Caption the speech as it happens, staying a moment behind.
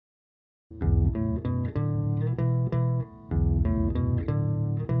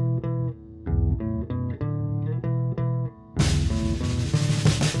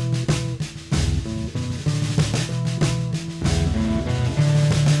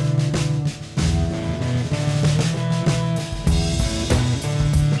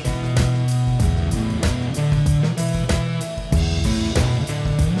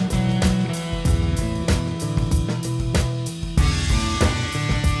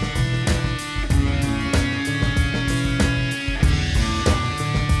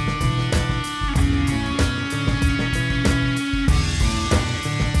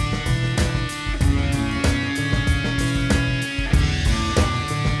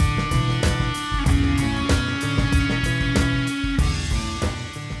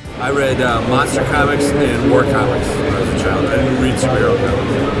I read monster comics and war comics when I was a child. I didn't read superhero comics.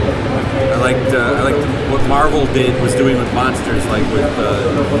 I liked what Marvel was doing with monsters, like with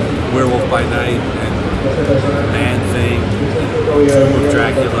Werewolf by Night and Man-Thing, Tomb of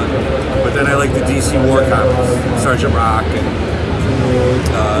Dracula. But then I liked the DC war comics, Sergeant Rock and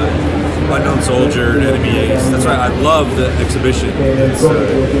Unknown Soldier, Enemy Ace. That's why I love the exhibition. It's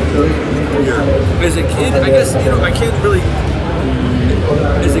here. As a kid, I guess, I can't really.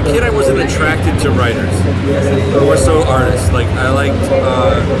 As a kid, I wasn't attracted to writers, more so artists. Like I liked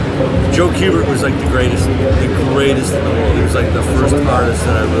Joe Kubert was like the greatest in the world. He was like the first artist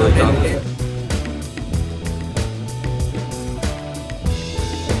that I really thought was.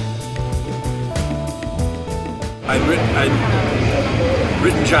 I'd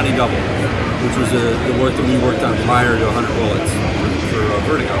written Johnny Double, which was the work that we worked on prior to 100 Bullets for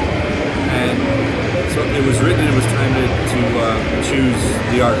Vertigo, and so it was written. It was time to choose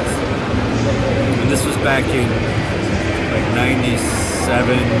the artist, and this was back in like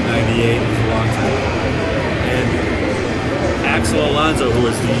 97, 98. It was a long time. And Axel Alonso, who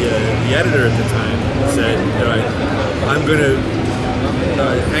was the editor at the time, said, "All right, I'm gonna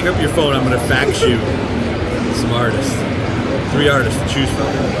hang up your phone. I'm gonna fax you some artists, 3 artists to choose from."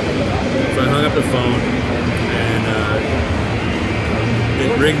 So I hung up the phone, and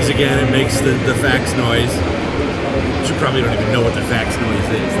it rings again. It makes the fax noise. You probably don't even know what the fax noise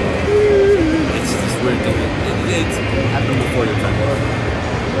is. It's this weird thing. It's happened before your time.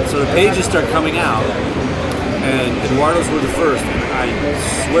 So the pages start coming out, and Eduardo's were the first. And I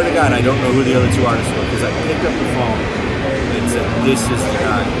swear to God, I don't know who the other 2 artists were, because I picked up the phone and said, "This is the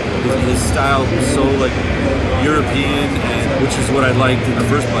guy." His style was so like European, and which is what I liked in the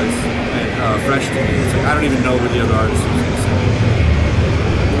first place, and fresh to me. It's like I don't even know who the other artist was going to say.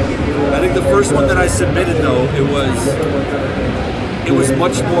 I think the first one that I submitted, though, it was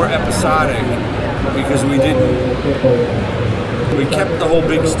much more episodic, because we kept the whole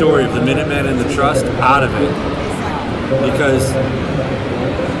big story of the Minutemen and the Trust out of it, because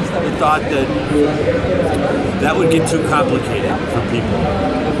we thought that would get too complicated for people.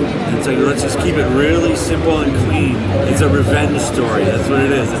 And it's like, let's just keep it really simple and clean. It's a revenge story. That's what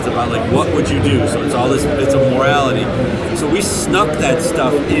it is. It's about like, what would you do? So it's all this. It's a morality. So we snuck that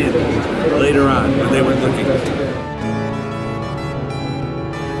stuff in later on when they were looking.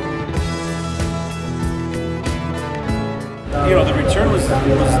 The return was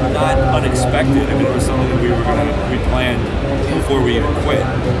not unexpected. I mean, it was something that we planned before we even quit,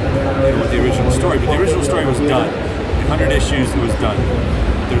 with the original story. But the original story was done. In 100 issues, it was done.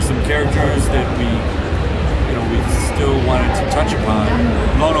 There's some characters that we still wanted to touch upon.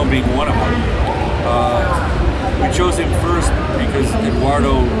 Lono being one of them. We chose him first because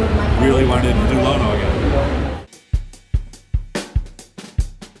Eduardo really wanted to do Lono again.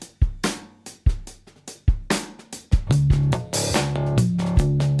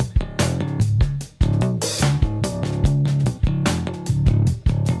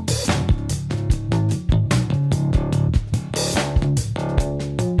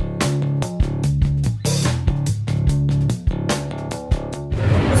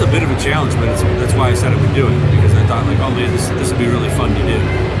 Bit of a challenge, but that's why I said I would do it, because I thought like, oh man, this would be really fun to do.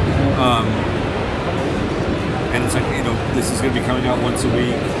 And it's like, this is going to be coming out once a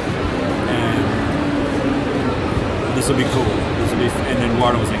week, and this will be cool. And then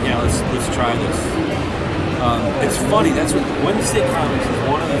Eduardo was like, yeah, let's try this. It's funny. That's what Wednesday Comics is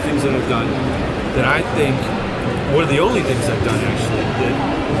one of the things that I've done that I think one of the only things I've done actually that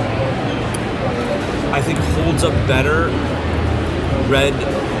I think holds up better read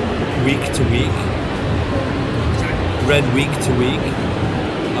week to week.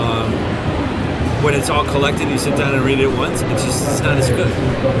 When it's all collected, you sit down and read it once. It's not as good.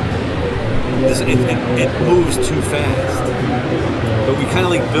 It moves too fast. But we kind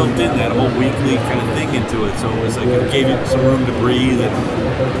of like built in that whole weekly kind of thing into it, so it was like it gave it some room to breathe and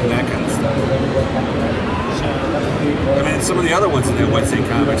that kind of stuff. I mean, some of the other ones in that Wednesday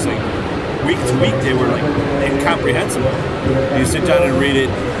Comics, like week to week, they were like incomprehensible. You sit down and read it.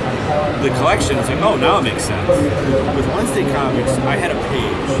 The collection is like, oh, now it makes sense. With Wednesday Comics, I had a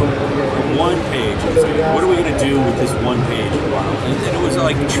page, one page. It was like, what are we going to do with this one page? And it was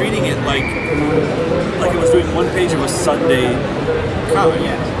like treating it like it was doing one page of a Sunday comic.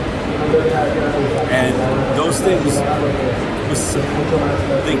 And those things,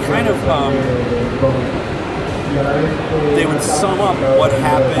 they kind of, they would sum up what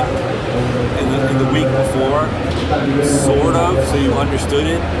happened in the week before, sort of, so you understood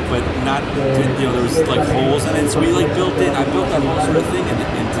it, but not, there was like holes in it, so we like I built that whole sort of thing into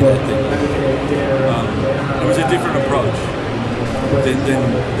that thing. It was a different approach.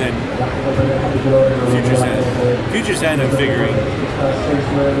 than Future's End. Future's End, I'm figuring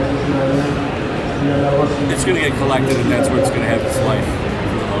it's going to get collected, and that's where it's going to have its life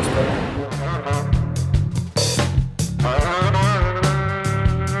for the most part.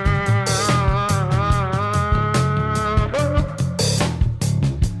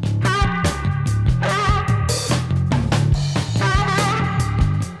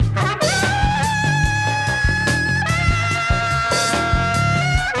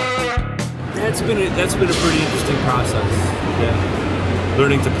 That's been a pretty interesting process. Yeah,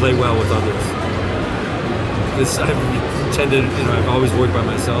 learning to play well with others. I've tended, I've always worked by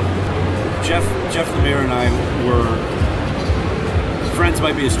myself. Jeff Lemire and I were friends.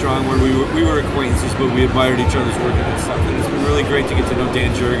 Might be a strong word. We were acquaintances, but we admired each other's work and stuff. And it's been really great to get to know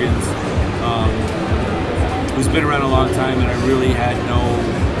Dan Jurgens, who's been around a long time, and I really had no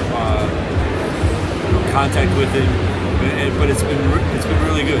contact with him. But it's been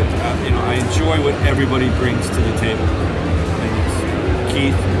really good. I enjoy what everybody brings to the table. And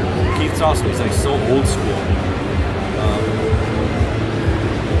Keith's also, he's like so old school.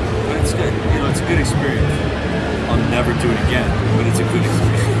 But it's good. It's a good experience. I'll never do it again, but it's a good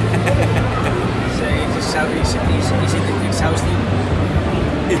experience. Is it exhausting?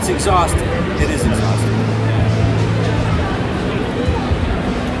 It's exhausting. It is exhausting.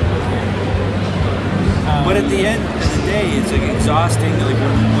 But at the end of the day, it's like exhausting. Like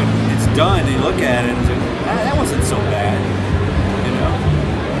when it's done, you look at it and it's like, that wasn't so bad,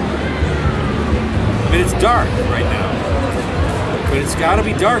 I mean, it's dark right now, but it's got to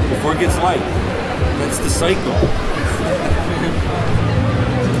be dark before it gets light. That's the cycle.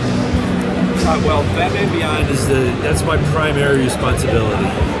 Well, Batman Beyond that's my primary responsibility.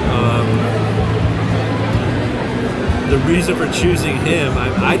 The reason for choosing him,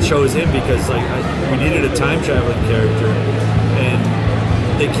 I chose him because we needed a time traveling character, and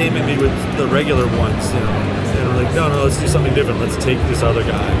they came at me with the regular ones, and I'm like, no, let's do something different. Let's take this other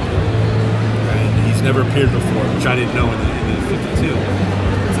guy, and he's never appeared before, which I didn't know in the 52.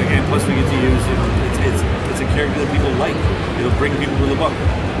 It's like, and plus we get to use, it's a character that people like. It'll bring people to the book.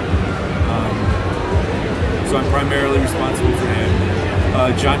 So I'm primarily responsible for him.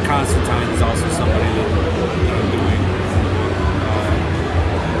 John Constantine is also somebody that I'm doing.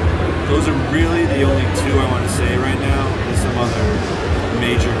 Those are really the only two I want to say right now. There's some other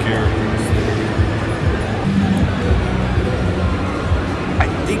major characters. I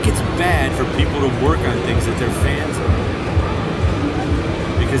think it's bad for people to work on things that they're fans of,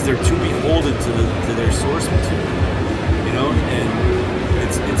 because they're too beholden to their source material, and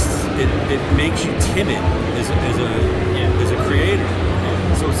it makes you timid as a creator.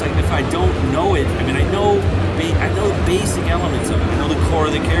 So it's like, if I don't know it, I mean, I know the basic elements of it. I know the core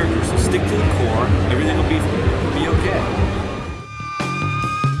of the character, so stick to the core. Everything will be okay.